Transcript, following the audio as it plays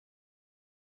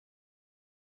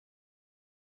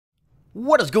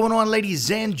What is going on,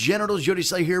 ladies and genitals? Jody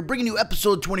Slay here, bringing you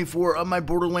episode 24 of my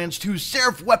Borderlands 2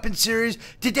 Seraph weapon series.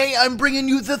 Today, I'm bringing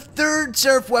you the third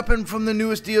Seraph weapon from the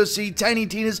newest DLC, Tiny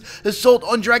Tina's Assault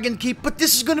on Dragon Keep, but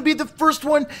this is going to be the first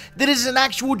one that is an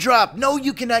actual drop. No,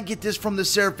 you cannot get this from the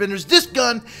Seraph vendors. This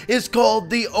gun is called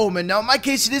the Omen. Now, in my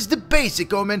case, it is the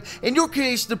basic Omen. In your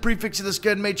case, the prefix of this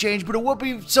gun may change, but it will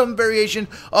be some variation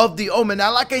of the Omen.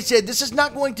 Now, like I said, this is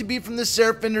not going to be from the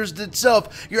Seraph vendors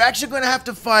itself. You're actually going to have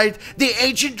to fight the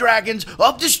ancient dragons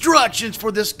of destructions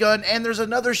for this gun, and there's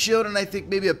another shield and I think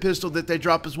maybe a pistol that they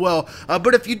drop as well.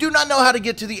 But if you do not know how to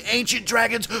get to the ancient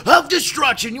dragons of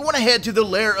destruction, you want to head to the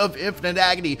Lair of Infinite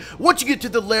Agony. Once you get to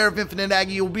the Lair of Infinite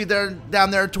Agony, you'll be there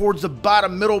down there towards the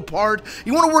bottom middle part.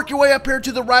 You want to work your way up here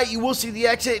to the right. You will see the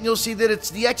exit, and you'll see that it's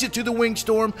the exit to the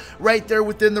Wingstorm right there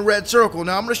within the red circle.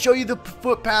 Now I'm going to show you the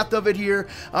footpath of it here.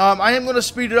 I am going to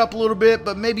speed it up a little bit,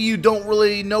 but maybe you don't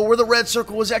really know where the red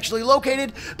circle is actually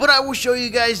located, but I will show you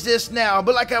guys this now.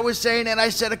 But like I was saying, and I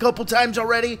said a couple times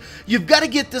already, you've got to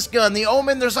get this gun, the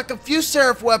Omen. There's like a few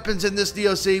Seraph weapons in this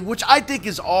DLC, which I think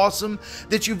is awesome,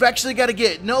 that you've actually got to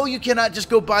get. No, you cannot just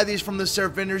go buy these from the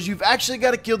Seraph vendors. You've actually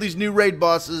got to kill these new raid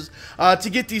bosses to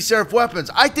get these Seraph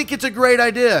weapons. I think it's a great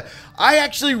idea. I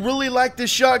actually really like this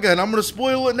shotgun. I'm going to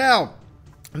spoil it now.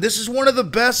 This is one of the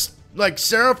best, like,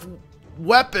 Seraph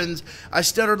weapons. I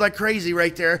stuttered like crazy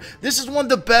right there. This is one of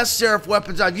the best Seraph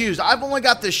weapons I've used. I've only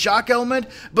got the shock element,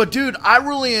 but dude, I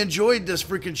really enjoyed this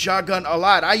freaking shotgun a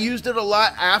lot. I used it a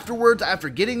lot afterwards, after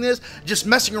getting this, just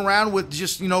messing around with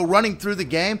just, you know, running through the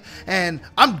game, and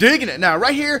I'm digging it now.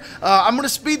 Right here, I'm going to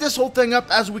speed this whole thing up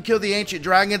as we kill the ancient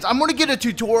dragons. I'm going to get a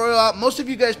tutorial out. Most of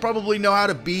you guys probably know how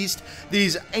to beast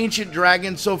these ancient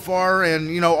dragons so far,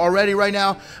 and, you know, already right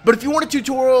now, but if you want a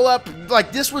tutorial up,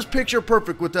 like, this was picture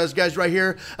perfect with us guys right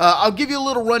here. I'll give you a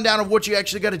little rundown of what you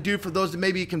actually got to do for those that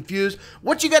may be confused.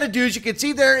 What you got to do is, you can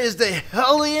see there is the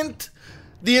Helliant,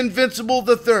 the Invincible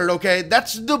the Third, okay?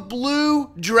 That's the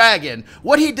blue dragon.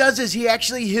 What he does is he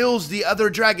actually heals the other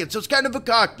dragon, so it's kind of a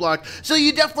cock block. So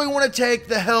you definitely want to take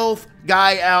the health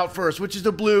guy out first, which is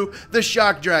the blue, the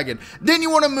shock dragon. Then you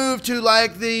want to move to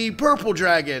like the purple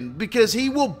dragon, because he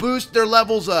will boost their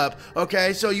levels up,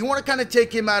 okay? So you want to kind of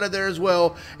take him out of there as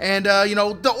well. And you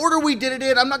know, the order we did it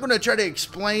in, I'm not going to try to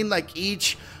explain like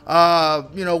each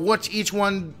you know, what each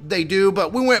one they do,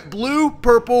 but we went blue,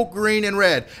 purple, green, and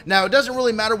red. Now, it doesn't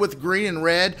really matter with green and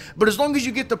red, but as long as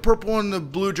you get the purple and the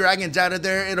blue dragons out of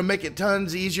there, it'll make it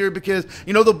tons easier, because,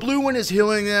 you know, the blue one is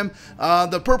healing them,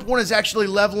 the purple one is actually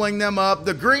leveling them up,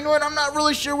 the green one, I'm not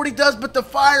really sure what he does, but the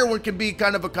fire one can be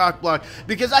kind of a cock block,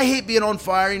 because I hate being on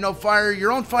fire. You know, fire,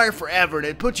 you're on fire forever, and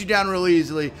it puts you down really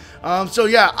easily. So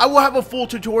yeah, I will have a full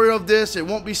tutorial of this. It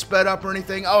won't be sped up or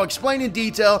anything. I'll explain in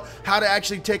detail how to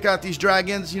actually take out these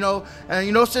dragons, you know, and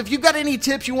you know, so if you've got any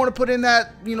tips you want to put in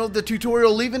that, you know, the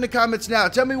tutorial, leave in the comments now.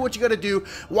 Tell me what you got to do,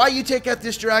 why you take out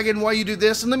this dragon, why you do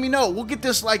this, and let me know. We'll get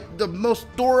this like the most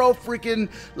thorough freaking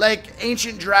like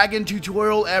ancient dragon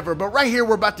tutorial ever. But right here,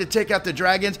 we're about to take out the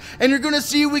dragons, and you're gonna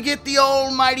see we get the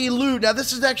almighty loot. Now,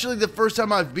 this is actually the first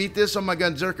time I've beat this on my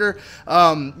Gunzerker.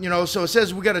 You know, so it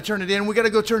says we got to turn it in. We got to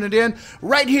go turn it in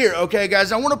right here. Okay,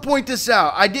 guys, I want to point this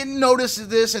out. I didn't notice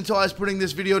this until I was putting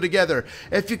this video together.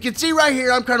 If you can see right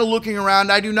here, I'm kind of looking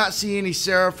around. I do not see any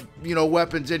Seraph, you know,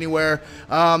 weapons anywhere.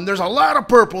 There's a lot of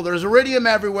purple. There's iridium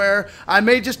everywhere. I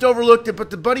may just overlooked it, but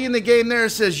the buddy in the game there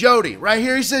says Yodi. Right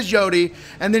here he says Yodi,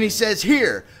 and then he says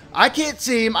here. I can't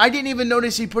see him. I didn't even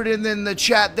notice he put it in the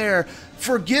chat there.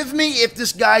 Forgive me if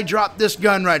this guy dropped this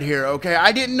gun right here, okay?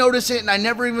 I didn't notice it, and I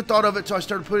never even thought of it until I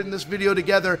started putting this video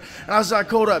together. And I was like,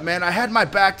 hold up, man. I had my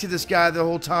back to this guy the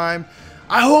whole time.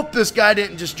 I hope this guy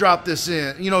didn't just drop this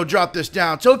in, you know, drop this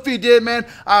down. So if he did, man,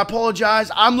 I apologize.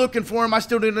 I'm looking for him. I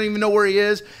still don't even know where he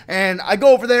is. And I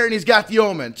go over there, and he's got the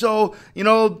Omen. So, you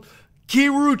know,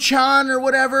 Kiru-chan or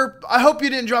whatever, I hope you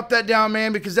didn't drop that down,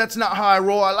 man, because that's not how I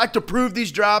roll. I like to prove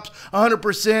these drops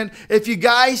 100%. If you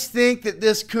guys think that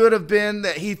this could have been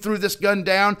that he threw this gun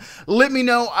down, let me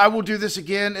know. I will do this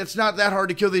again. It's not that hard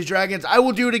to kill these dragons. I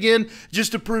will do it again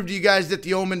just to prove to you guys that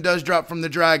the Omen does drop from the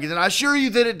dragons, and I assure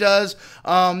you that it does.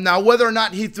 Now, whether or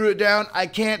not he threw it down, I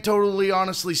can't totally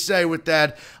honestly say with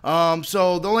that.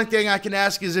 So the only thing I can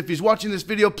ask is, if he's watching this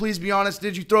video, please be honest.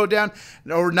 Did you throw it down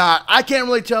or not? I can't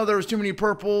really tell. There was too many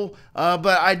purple, but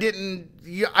I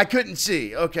couldn't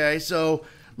see. Okay, so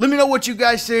let me know what you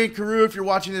guys think. Karu, if you're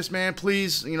watching this, man,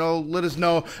 please, you know, let us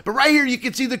know. But right here, you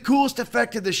can see the coolest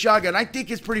effect of the shotgun. I think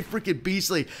it's pretty freaking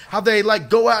beastly how they like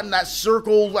go out in that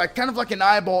circle, like kind of like an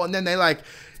eyeball, and then they like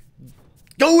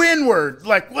go inward,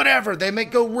 like whatever. They make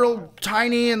go real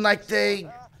tiny, and like they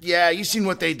yeah, you've seen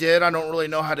what they did. I don't really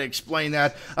know how to explain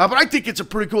that, but I think it's a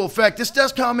pretty cool effect. This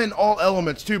does come in all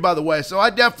elements too, by the way, so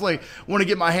I definitely want to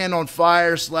get my hand on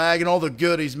fire, slag, and all the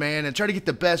goodies, man, and try to get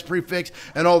the best prefix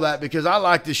and all that, because I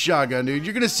like this shotgun, dude.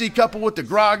 You're going to see coupled with the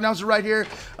grog nozzle right here.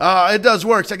 It does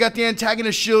work. So I got the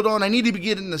antagonist shield on. I need to be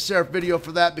getting the Seraph video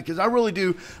for that, because I really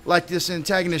do like this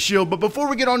antagonist shield. But before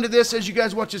we get on to this, as you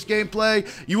guys watch this gameplay,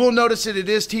 you will notice that it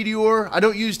is TDR. I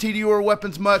don't use TDR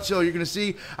weapons much, so you're going to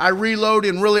see I reload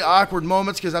in really awkward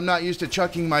moments because I'm not used to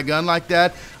chucking my gun like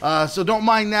that, so don't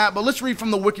mind that. But let's read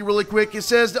from the wiki really quick. It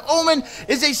says the Omen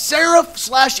is a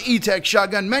Seraph/E-Tech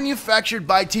shotgun manufactured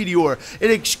by TDR.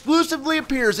 It exclusively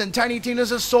appears in Tiny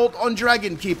Tina's Assault on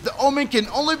Dragon Keep. The Omen can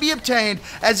only be obtained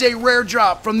as a rare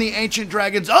drop from the Ancient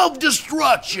Dragons of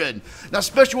Destruction. Now,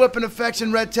 special weapon effects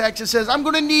in red text, it says, I'm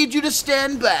going to need you to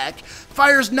stand back.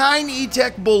 Fires 9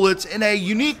 E-Tech bullets in a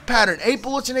unique pattern, 8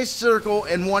 bullets in a circle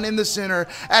and 1 in the center,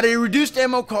 at a reduced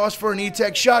ammo cost for an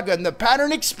E-Tech shotgun. The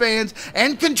pattern expands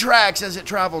and contracts as it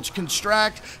travels.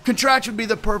 Contract would be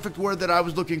the perfect word that I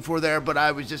was looking for there, but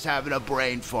I was just having a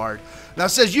brain fart. Now, it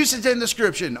says usage and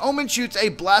description. Omen shoots a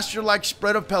blaster-like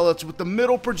spread of pellets with the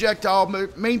middle projectile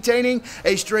maintaining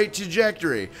a straight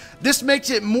trajectory. This makes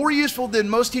it more useful than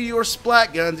most TDR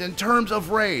splat guns in terms of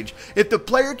range. If the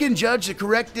player can judge the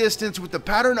correct distance with the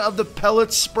pattern of the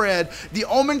pellets spread, the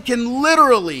Omen can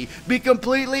literally be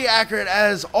completely accurate,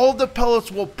 as all the pellets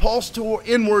will pulse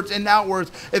inwards and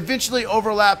outwards, eventually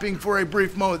overlapping for a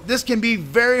brief moment. This can be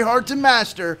very hard to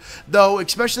master, though,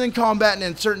 especially in combat and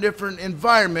in certain different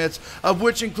environments, of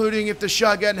which including if the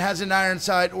shotgun has an iron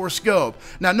sight or scope.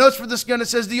 Now, notes for this gun, it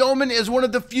says the Omen is one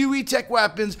of the few E-Tech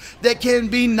weapons that can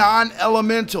be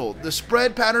non-elemental. The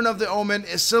spread pattern of the Omen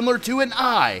is similar to an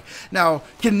eye. Now,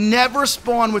 can never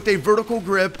spawn with a vertical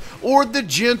grip or the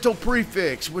gentle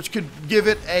prefix, which could give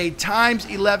it a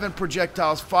 ×11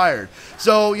 projectiles fired.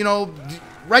 So, you know,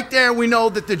 right there, we know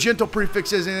that the gentle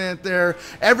prefix isn't in there.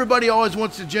 Everybody always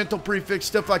wants the gentle prefix,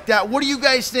 stuff like that. What do you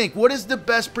guys think? What is the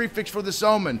best prefix for this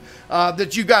Omen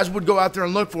that you guys would go out there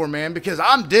and look for, man? Because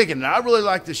I'm digging it. I really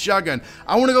like this shotgun.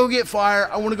 I want to go get fire.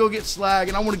 I want to go get slag,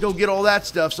 and I want to go get all that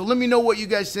stuff. So let me know what you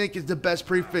guys think is the best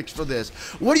prefix for this.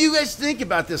 What do you guys think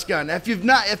about this gun? If you've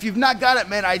not got it,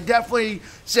 man, I definitely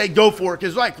say go for it.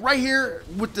 Because like right here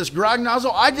with this grog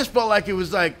nozzle, I just felt like it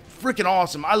was like freaking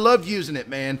awesome. I love using it,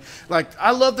 man. Like, I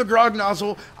love the grog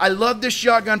nozzle. I love this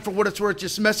shotgun for what it's worth,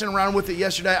 just messing around with it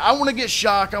yesterday. I want to get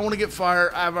shock. I want to get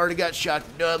fire. I've already got shot,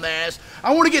 dumbass.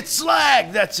 I want to get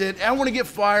slag. That's it. I want to get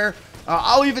fire.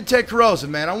 I'll even take corrosive,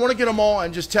 man. I want to get them all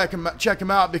and just check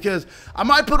them out, because I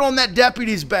might put on that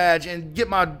deputy's badge and get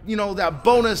my, you know, that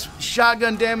bonus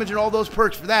shotgun damage and all those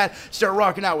perks for that. Start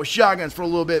rocking out with shotguns for a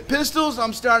little bit. Pistols,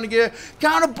 I'm starting to get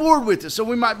kind of bored with it, so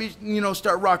we might be, you know,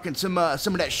 start rocking some of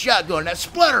that shotgun, that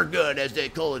splatter gun, as they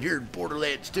call it here in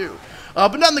Borderlands 2.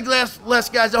 But nonetheless,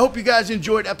 guys, I hope you guys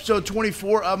enjoyed episode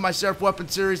 24 of my Seraph weapon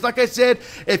series. Like I said,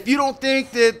 if you don't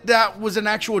think that that was an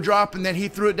actual drop and that he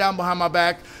threw it down behind my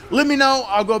back, let me know.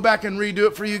 I'll go back and redo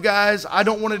it for you guys. I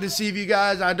don't want to deceive you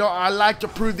guys. I like to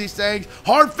prove these things.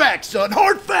 Hard facts, son.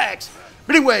 Hard facts.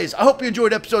 But anyways, I hope you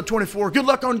enjoyed episode 24. Good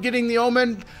luck on getting the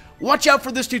Omen. Watch out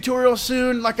for this tutorial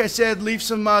soon. Like I said, leave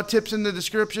some tips in the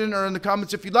description or in the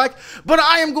comments if you'd like. But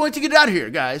I am going to get out of here,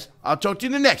 guys. I'll talk to you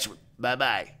in the next one.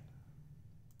 Bye-bye.